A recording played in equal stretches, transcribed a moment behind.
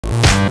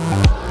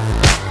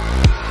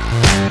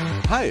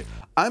Hi,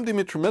 I'm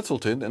Dimitri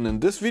Metzeltin, and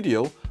in this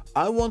video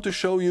I want to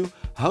show you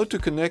how to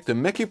connect a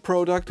Mackie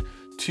product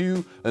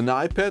to an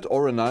iPad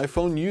or an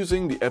iPhone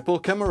using the Apple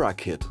Camera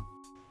Kit.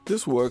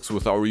 This works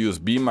with our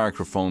USB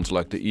microphones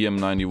like the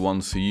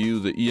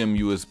EM91CU, the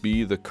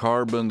EM-USB, the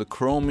Carbon, the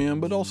Chromium,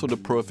 but also the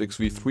Pro FX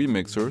V3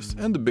 mixers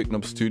and the Big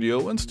Knob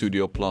Studio and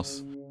Studio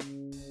Plus.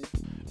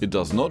 It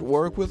does not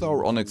work with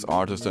our Onyx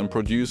Artist and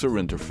Producer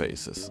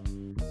interfaces.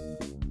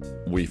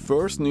 We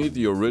first need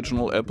the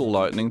original Apple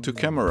Lightning to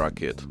Camera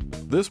Kit.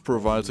 This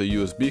provides a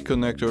USB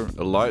connector,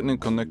 a Lightning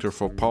connector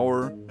for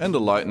power and a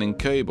Lightning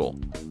cable.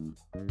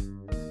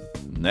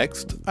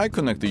 Next, I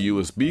connect the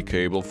USB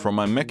cable from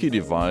my Mackie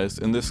device,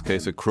 in this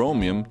case a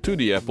Chromium, to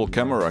the Apple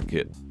Camera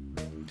Kit.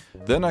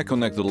 Then I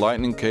connect the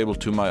Lightning cable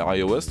to my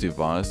iOS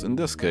device, in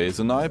this case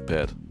an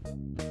iPad.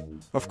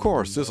 Of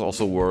course, this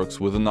also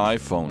works with an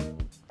iPhone.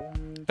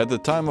 At the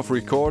time of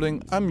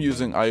recording, I'm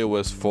using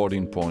iOS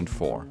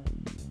 14.4.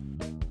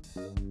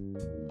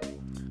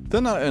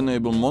 Then I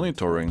enable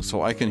monitoring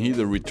so I can hear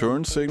the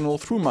return signal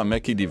through my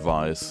Mackie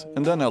device,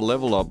 and then I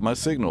level up my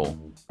signal.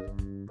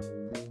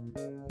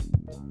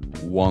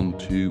 1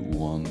 2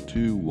 1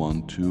 2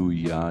 1 2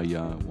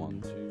 yeah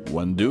 1 2.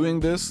 When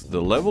doing this,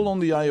 the level on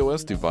the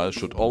iOS device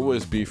should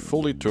always be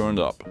fully turned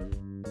up.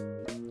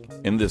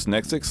 In this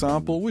next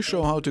example, we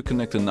show how to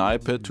connect an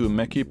iPad to a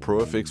Mackie Pro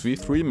FX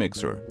V3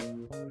 mixer.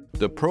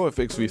 The Pro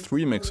FX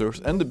V3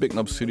 mixers and the Big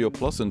Knob Studio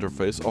Plus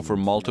interface offer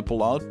multiple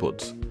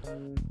outputs.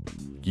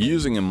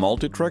 Using a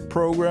multi-track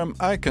program,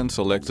 I can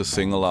select a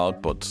single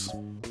outputs.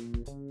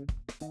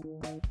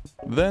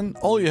 Then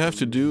all you have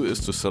to do is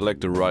to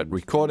select the right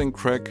recording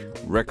track,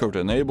 record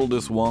enable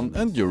this one,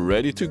 and you're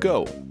ready to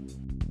go.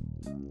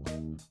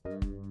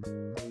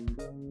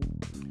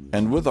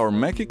 And with our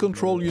Mackie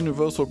Control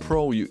Universal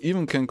Pro, you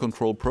even can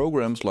control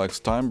programs like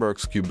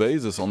Steinberg's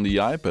Cubasis on the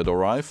iPad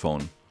or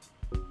iPhone.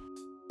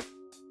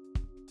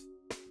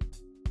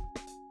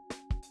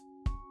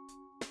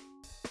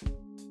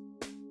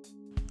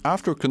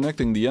 After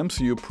connecting the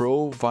MCU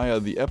Pro via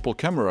the Apple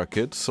Camera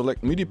Kit,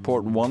 select MIDI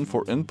port 1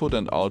 for input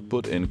and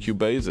output in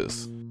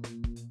Cubasis.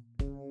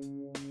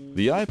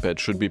 The iPad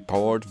should be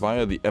powered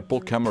via the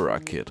Apple Camera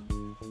Kit.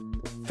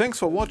 Thanks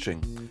for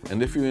watching,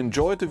 and if you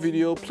enjoyed the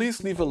video,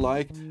 please leave a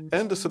like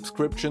and a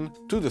subscription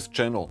to this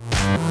channel.